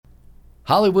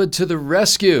Hollywood to the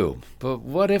rescue. But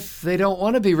what if they don't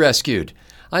want to be rescued?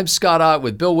 I'm Scott Ott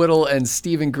with Bill Whittle and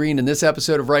Stephen Green, and this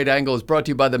episode of Right Angle is brought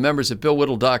to you by the members at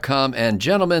BillWhittle.com. And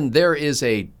gentlemen, there is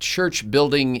a church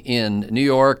building in New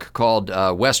York called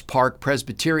West Park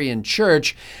Presbyterian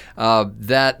Church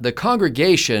that the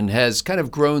congregation has kind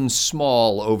of grown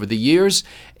small over the years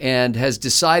and has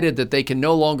decided that they can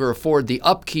no longer afford the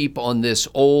upkeep on this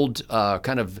old,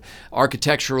 kind of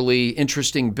architecturally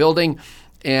interesting building.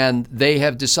 And they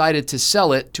have decided to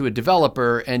sell it to a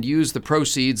developer and use the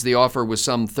proceeds. The offer was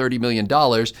some $30 million.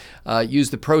 Use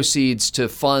the proceeds to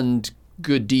fund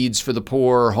good deeds for the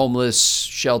poor, homeless,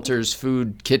 shelters,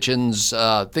 food, kitchens,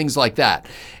 things like that.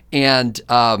 And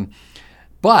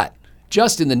but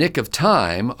just in the nick of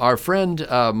time, our friend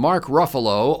Mark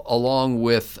Ruffalo, along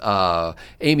with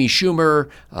Amy Schumer,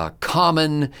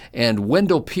 Common, and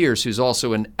Wendell Pierce, who's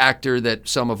also an actor that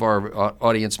some of our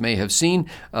audience may have seen,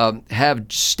 have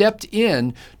stepped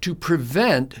in to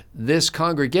prevent this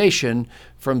congregation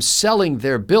from selling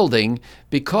their building,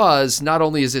 because not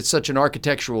only is it such an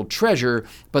architectural treasure,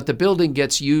 but the building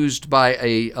gets used by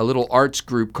a little arts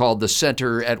group called the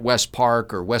Center at West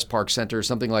Park, or West Park Center, or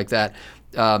something like that,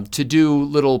 to do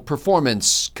little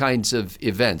performance kinds of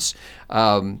events.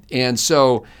 And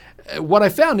so what I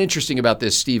found interesting about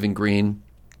this, Stephen Green,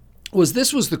 was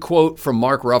the quote from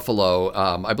Mark Ruffalo.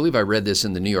 I believe I read this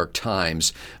in the New York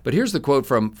Times, but here's the quote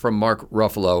from Mark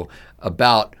Ruffalo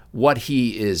about what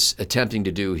he is attempting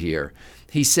to do here.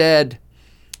 He said,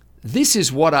 "This is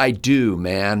what I do,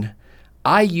 man.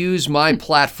 I use my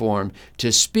platform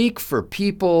to speak for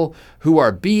people who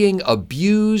are being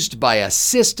abused by a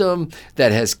system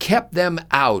that has kept them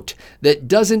out, that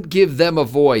doesn't give them a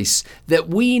voice, that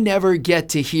we never get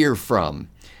to hear from."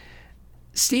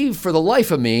 Steve, for the life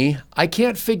of me, I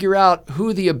can't figure out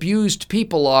who the abused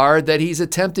people are that he's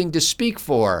attempting to speak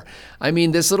for. I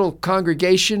mean, this little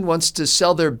congregation wants to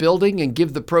sell their building and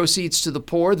give the proceeds to the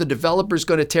poor. The developer's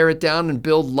going to tear it down and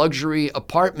build luxury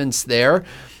apartments there.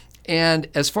 And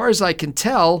as far as I can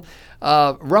tell,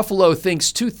 Ruffalo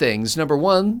thinks two things. Number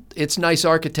one, it's nice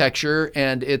architecture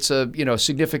and it's a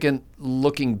significant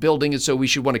looking building, and so we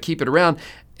should want to keep it around.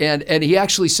 And he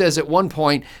actually says at one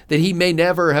point that he may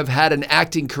never have had an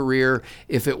acting career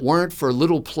if it weren't for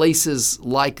little places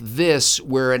like this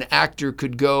where an actor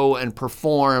could go and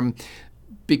perform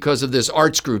because of this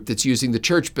arts group that's using the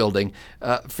church building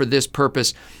for this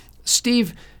purpose.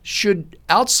 Steve, should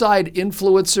outside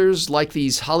influencers like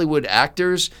these Hollywood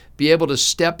actors be able to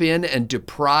step in and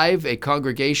deprive a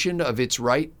congregation of its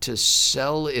right to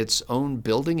sell its own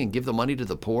building and give the money to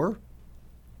the poor?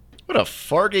 What a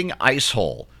farting ice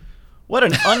hole. What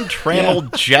an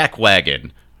untrammeled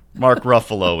jackwagon Mark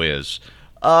Ruffalo is.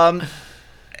 I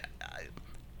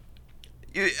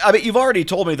mean, you've already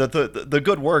told me that the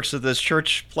good works that this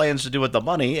church plans to do with the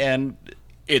money, and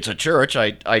it's a church.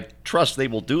 I trust they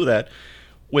will do that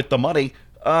with the money.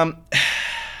 But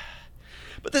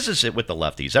this is it with the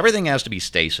lefties. Everything has to be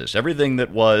stasis. Everything that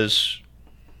was,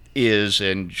 is,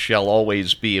 and shall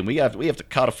always be. And we have to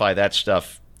codify that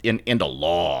stuff into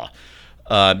law.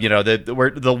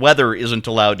 The weather isn't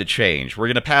allowed to change. We're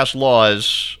going to pass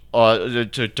laws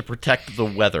to protect the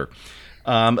weather.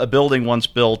 A building once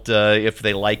built, if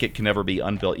they like it, can never be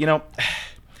unbuilt.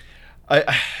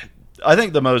 I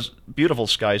think the most beautiful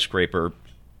skyscraper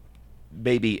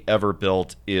maybe ever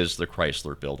built is the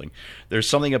Chrysler Building. There's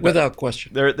something about, without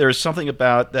question. There's something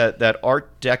about that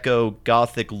Art Deco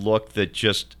Gothic look that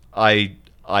just I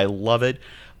love it.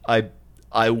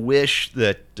 I wish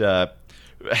that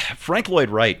Frank Lloyd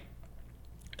Wright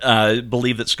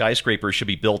believed that skyscrapers should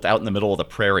be built out in the middle of the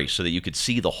prairie so that you could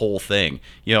see the whole thing,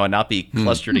 and not be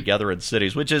clustered together in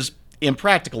cities, which is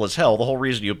impractical as hell. The whole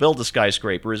reason you build a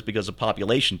skyscraper is because of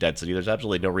population density. There's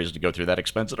absolutely no reason to go through that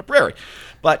expense in a prairie.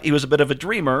 But he was a bit of a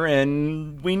dreamer,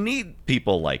 and we need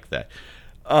people like that.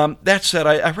 That said,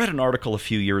 I read an article a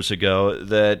few years ago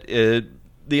that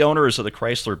the owners of the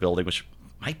Chrysler Building, which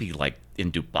might be like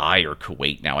in Dubai or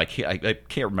Kuwait now, I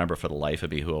can't remember for the life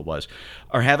of me who it was,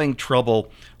 are having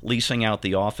trouble leasing out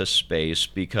the office space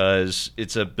because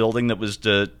it's a building that was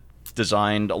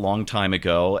designed a long time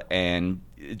ago, and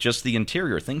just the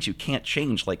interior, things you can't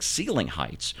change, like ceiling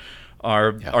heights,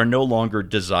 are no longer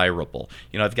desirable.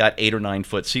 I've got 8 or 9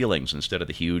 foot ceilings instead of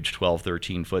the huge 12,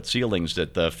 13 foot ceilings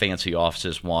that the fancy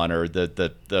offices want, or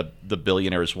the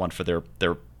billionaires want for their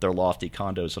lofty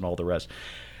condos and all the rest.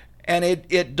 And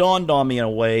it dawned on me in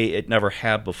a way it never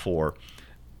had before,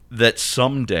 that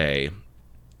someday,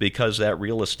 because that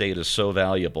real estate is so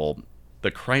valuable, the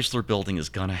Chrysler Building is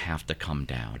going to have to come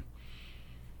down.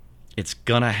 It's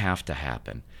going to have to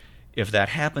happen. If that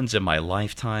happens in my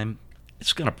lifetime,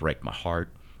 it's going to break my heart.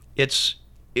 It's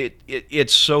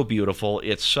it's so beautiful.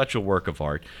 It's such a work of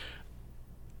art.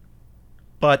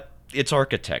 But it's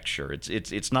architecture.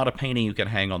 It's not a painting you can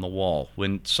hang on the wall.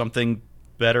 When something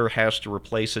better has to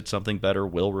replace it, something better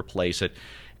will replace it,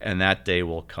 and that day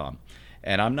will come.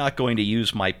 And I'm not going to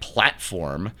use my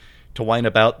platform to whine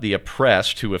about the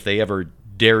oppressed who, if they ever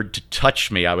dared to touch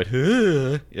me, I would,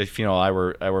 if I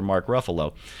were Mark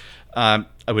Ruffalo. I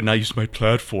would not use my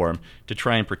platform to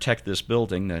try and protect this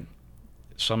building that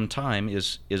sometime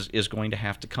is going to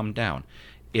have to come down.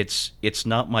 It's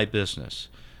not my business.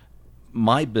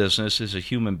 My business as a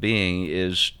human being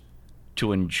is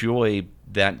to enjoy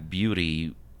that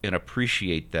beauty and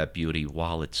appreciate that beauty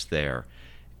while it's there.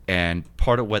 And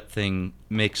part of what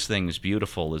makes things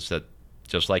beautiful is that,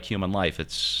 just like human life,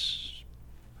 it's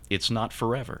not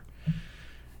forever.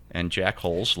 And Jack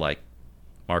Holes, like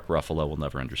Mark Ruffalo, will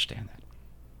never understand that.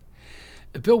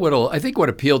 Bill Whittle, I think what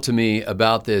appealed to me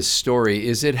about this story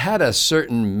is it had a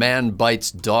certain man bites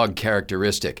dog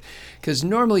characteristic. Because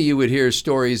normally you would hear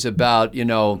stories about,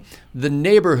 the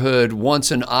neighborhood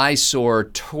wants an eyesore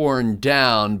torn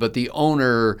down, but the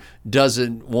owner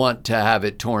doesn't want to have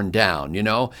it torn down,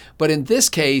 But in this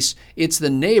case, it's the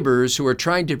neighbors who are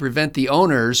trying to prevent the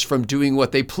owners from doing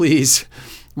what they please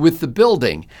with the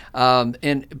building.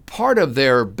 And part of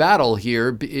their battle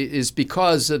here is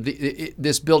because of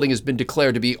this building has been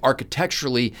declared to be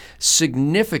architecturally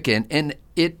significant, and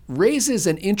it raises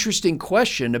an interesting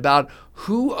question about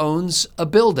who owns a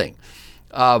building.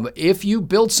 If you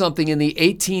build something in the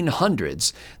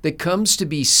 1800s that comes to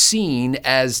be seen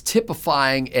as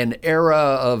typifying an era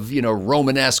of,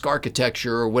 Romanesque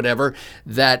architecture or whatever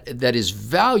that is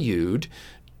valued,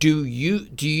 do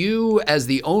you as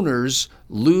the owners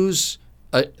lose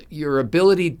your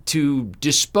ability to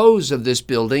dispose of this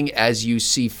building as you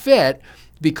see fit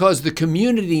because the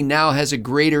community now has a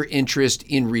greater interest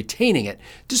in retaining it,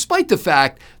 despite the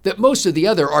fact that most of the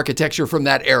other architecture from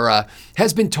that era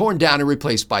has been torn down and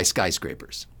replaced by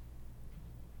skyscrapers?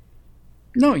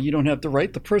 No, you don't have the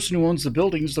right. The person who owns the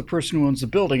building is the person who owns the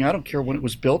building. I don't care when it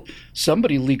was built.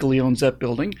 Somebody legally owns that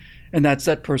building, and that's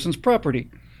that person's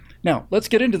property. Now, let's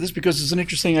get into this because it's an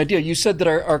interesting idea. You said that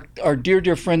our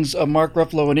dear friends Mark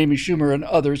Ruffalo and Amy Schumer and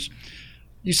others,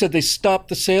 you said they stopped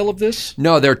the sale of this?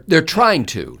 No, they're trying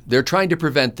to. They're trying to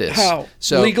prevent this. How?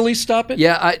 Legally stop it?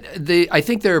 Yeah, I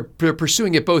think they're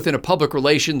pursuing it both in a public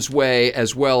relations way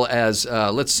as well as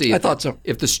let's see. I thought so.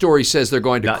 If the story says they're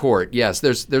going to court, yes,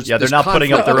 there's they're not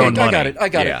putting up their own money. I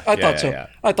got it.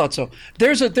 I thought so.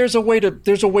 There's a way to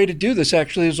do this.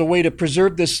 Actually, there's a way to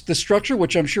preserve this structure,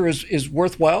 which I'm sure is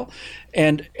worthwhile.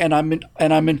 And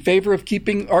I'm in favor of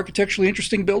keeping architecturally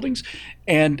interesting buildings,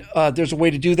 and there's a way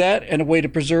to do that, and a way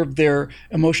to preserve their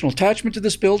emotional attachment to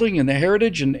this building and their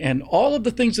heritage and all of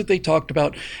the things that they talked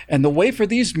about. And the way for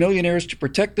these millionaires to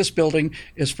protect this building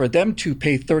is for them to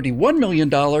pay $31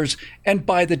 million and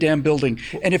buy the damn building.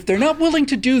 And if they're not willing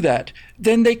to do that,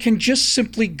 then they can just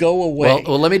simply go away.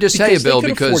 Well, let me just tell you, Bill,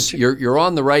 because you're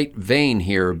on the right vein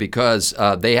here, because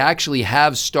they actually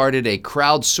have started a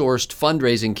crowdsourced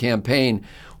fundraising campaign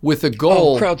with a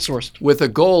goal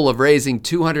of raising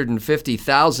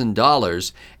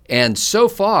 $250,000, and so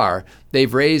far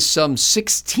they've raised some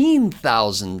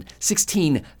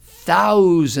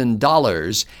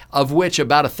 $16,000, of which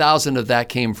about $1,000 of that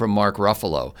came from Mark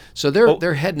Ruffalo. So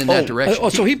they're heading in that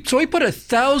direction. So he put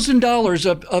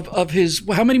 $1,000 of his,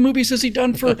 how many movies has he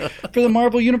done for the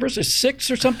Marvel Universe?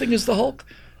 6 or something is the Hulk,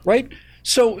 right?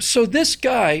 So this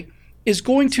guy is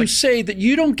going to say that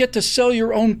you don't get to sell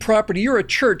your own property. You're a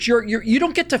church. You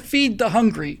don't get to feed the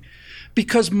hungry,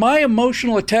 because my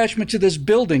emotional attachment to this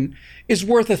building is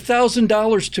worth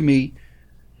 $1,000 to me,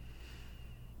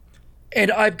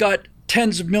 and I've got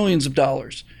tens of millions of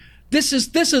dollars. This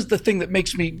is the thing that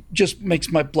makes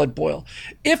my blood boil.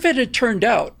 If it had turned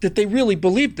out that they really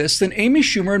believed this, then Amy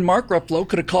Schumer and Mark Ruffalo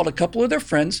could have called a couple of their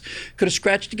friends, could have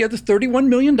scratched together $31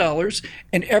 million,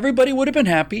 and everybody would have been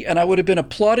happy, and I would have been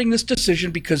applauding this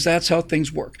decision, because that's how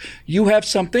things work. You have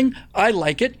something, I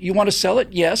like it, you want to sell it?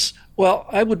 Yes. Well,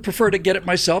 I would prefer to get it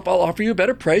myself. I'll offer you a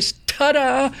better price.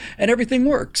 Ta-da! And everything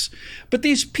works. But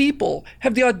these people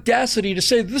have the audacity to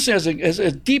say this has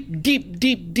a deep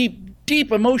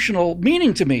emotional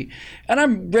meaning to me, and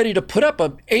I'm ready to put up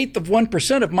 1/8 of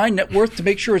 1% of my net worth to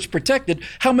make sure it's protected.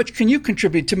 How much can you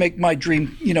contribute to make my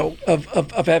dream,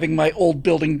 of having my old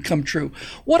building come true?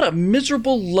 What a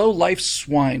miserable, low-life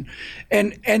swine.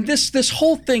 And this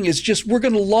whole thing is just, we're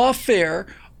going to lawfare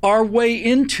our way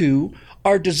into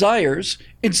our desires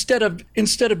instead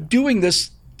of doing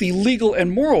this the legal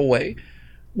and moral way,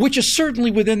 which is certainly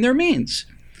within their means.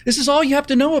 This is all you have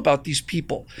to know about these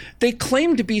people. They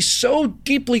claim to be so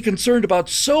deeply concerned about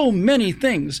so many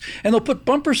things, and they'll put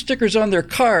bumper stickers on their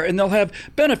car, and they'll have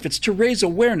benefits to raise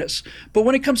awareness. But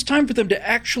when it comes time for them to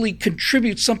actually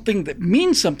contribute something that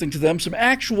means something to them, some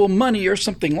actual money or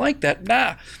something like that,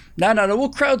 no, we'll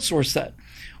crowdsource that.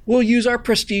 We'll use our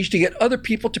prestige to get other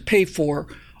people to pay for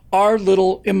our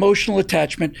little emotional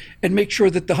attachment and make sure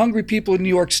that the hungry people in New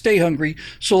York stay hungry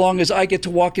so long as I get to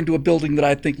walk into a building that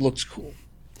I think looks cool.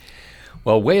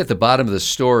 Well, way at the bottom of the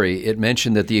story, it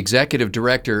mentioned that the executive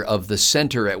director of the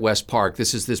center at West Park,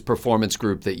 this is this performance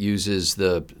group that uses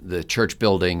the church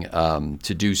building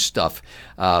to do stuff.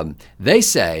 They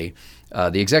say,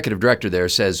 the executive director there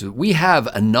says, we have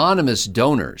anonymous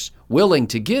donors willing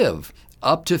to give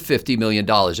up to $50 million.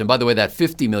 And by the way, that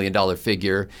 $50 million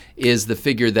figure is the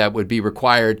figure that would be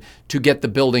required to get the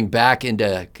building back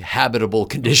into habitable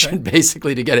condition,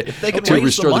 basically to get it to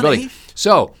restore the building.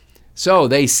 So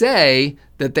they say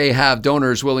that they have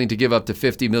donors willing to give up to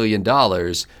 $50 million,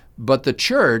 but the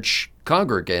church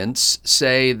congregants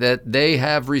say that they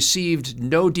have received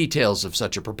no details of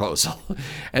such a proposal.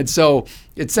 And so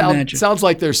it sounds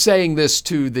like they're saying this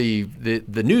to the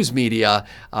news media,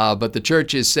 but the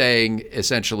church is saying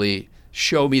essentially,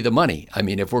 show me the money. I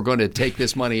mean, if we're going to take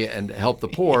this money and help the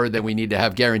poor, then we need to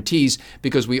have guarantees,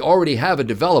 because we already have a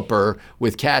developer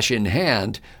with cash in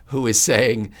hand who is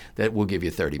saying that we'll give you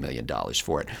 $30 million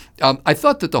for it. I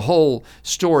thought that the whole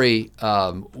story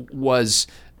was,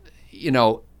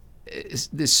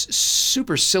 this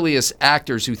supercilious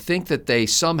actors who think that they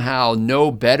somehow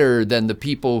know better than the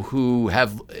people who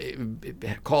have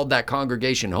called that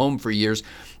congregation home for years,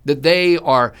 that they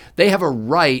have a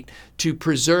right to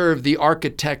preserve the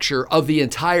architecture of the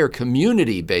entire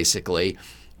community, basically,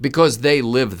 because they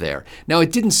live there. Now,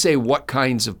 it didn't say what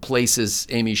kinds of places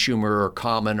Amy Schumer or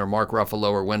Common or Mark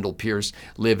Ruffalo or Wendell Pierce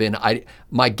live in.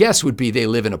 My guess would be they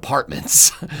live in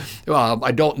apartments.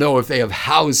 I don't know if they have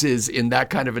houses in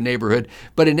that kind of a neighborhood.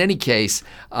 But in any case,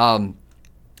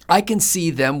 I can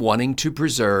see them wanting to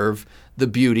preserve the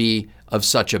beauty of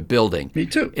such a building. Me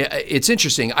too. It's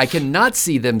interesting. I cannot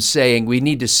see them saying we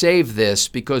need to save this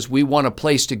because we want a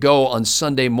place to go on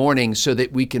Sunday morning so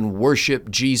that we can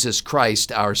worship Jesus Christ,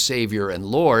 our Savior and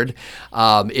Lord.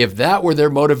 If that were their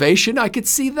motivation, I could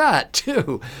see that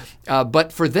too.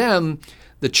 But for them,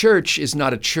 the church is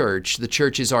not a church. The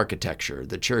church is architecture.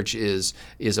 The church is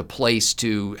a place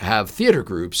to have theater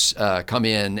groups come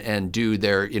in and do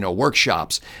their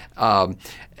workshops.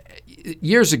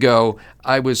 Years ago,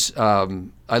 I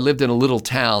lived in a little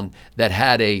town that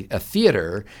had a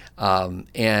theater,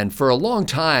 and for a long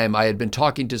time, I had been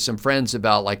talking to some friends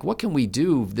about, like, what can we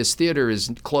do? This theater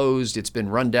is closed. It's been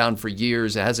run down for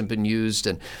years. It hasn't been used.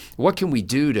 And what can we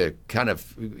do to kind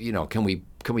of, can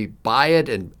we buy it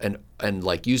and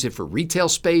like use it for retail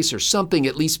space or something,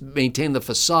 at least maintain the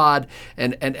facade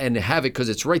and have it, because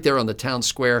it's right there on the town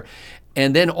square.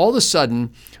 And then all of a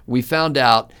sudden, we found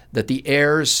out that the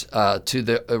heirs to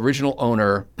the original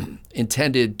owner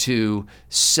intended to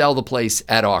sell the place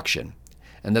at auction,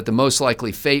 and that the most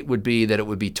likely fate would be that it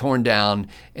would be torn down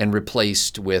and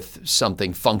replaced with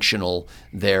something functional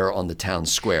there on the town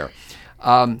square.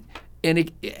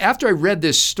 After I read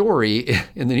this story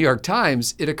in the New York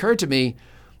Times, it occurred to me,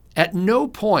 at no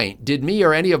point did me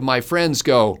or any of my friends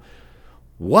go,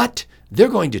 "What? They're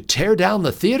going to tear down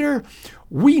the theater?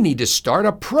 We need to start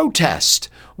a protest.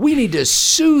 We need to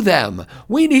sue them.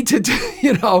 We need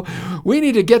to, we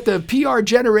need to get the PR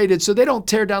generated so they don't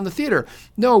tear down the theater."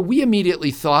 No, we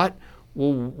immediately thought,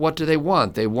 well, what do they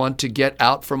want? They want to get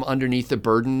out from underneath the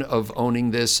burden of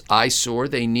owning this eyesore.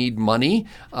 They need money.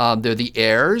 They're the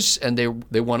heirs, and they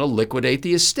want to liquidate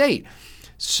the estate.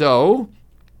 So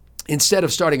instead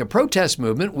of starting a protest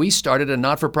movement, we started a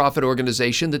not-for-profit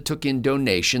organization that took in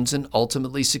donations and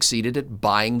ultimately succeeded at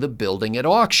buying the building at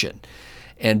auction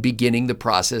and beginning the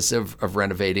process of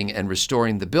renovating and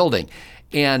restoring the building.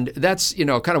 And that's, kind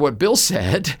of what Bill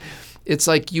said. It's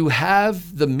like you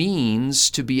have the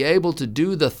means to be able to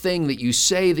do the thing that you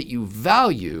say that you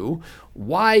value.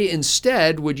 Why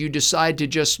instead would you decide to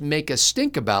just make a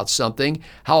stink about something?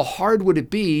 How hard would it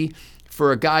be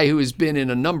for a guy who has been in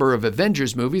a number of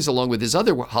Avengers movies, along with his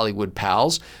other Hollywood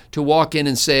pals, to walk in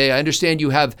and say, "I understand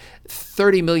you have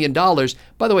 $30 million.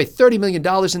 By the way, $30 million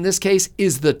in this case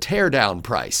is the teardown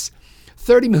price.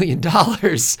 $30 million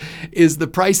is the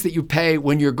price that you pay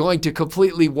when you're going to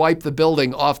completely wipe the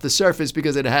building off the surface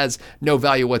because it has no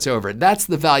value whatsoever. That's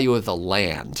the value of the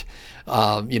land,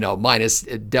 minus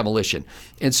demolition.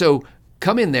 And so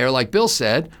come in there, like Bill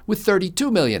said, with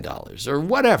 $32 million or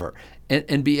whatever,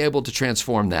 and be able to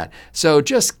transform that. So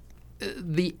just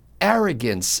the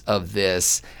arrogance of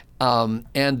this,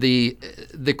 And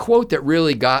the quote that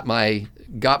really got my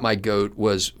goat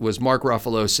was Mark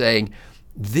Ruffalo saying,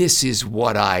 "This is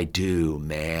what I do,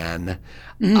 man.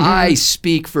 I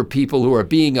speak for people who are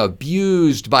being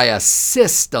abused by a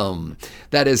system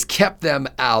that has kept them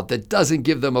out, that doesn't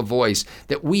give them a voice,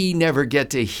 that we never get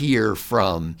to hear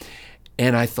from."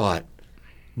 And I thought,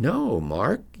 no,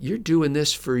 Mark, you're doing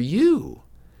this for you.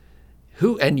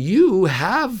 And you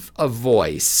have a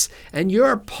voice, and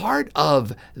you're part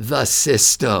of the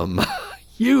system.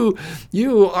 You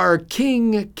are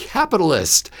king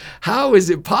capitalist. How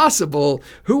is it possible?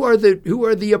 Who are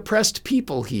the oppressed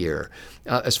people here?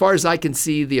 As far as I can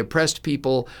see, the oppressed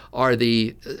people are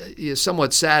the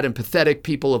somewhat sad and pathetic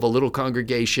people of a little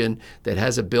congregation that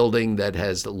has a building that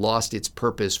has lost its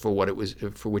purpose for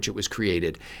which it was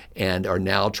created, and are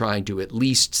now trying to at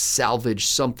least salvage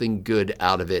something good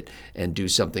out of it and do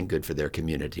something good for their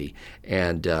community.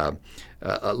 And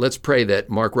let's pray that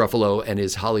Mark Ruffalo and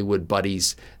his Hollywood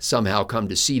buddies somehow come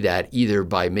to see that, either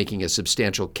by making a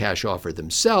substantial cash offer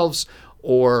themselves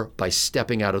or by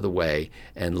stepping out of the way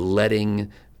and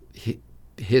letting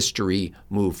history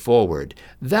move forward.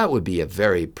 That would be a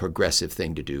very progressive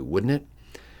thing to do, wouldn't it?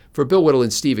 For Bill Whittle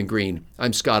and Stephen Green,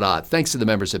 I'm Scott Ott. Thanks to the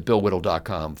members at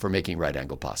BillWhittle.com for making Right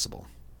Angle possible.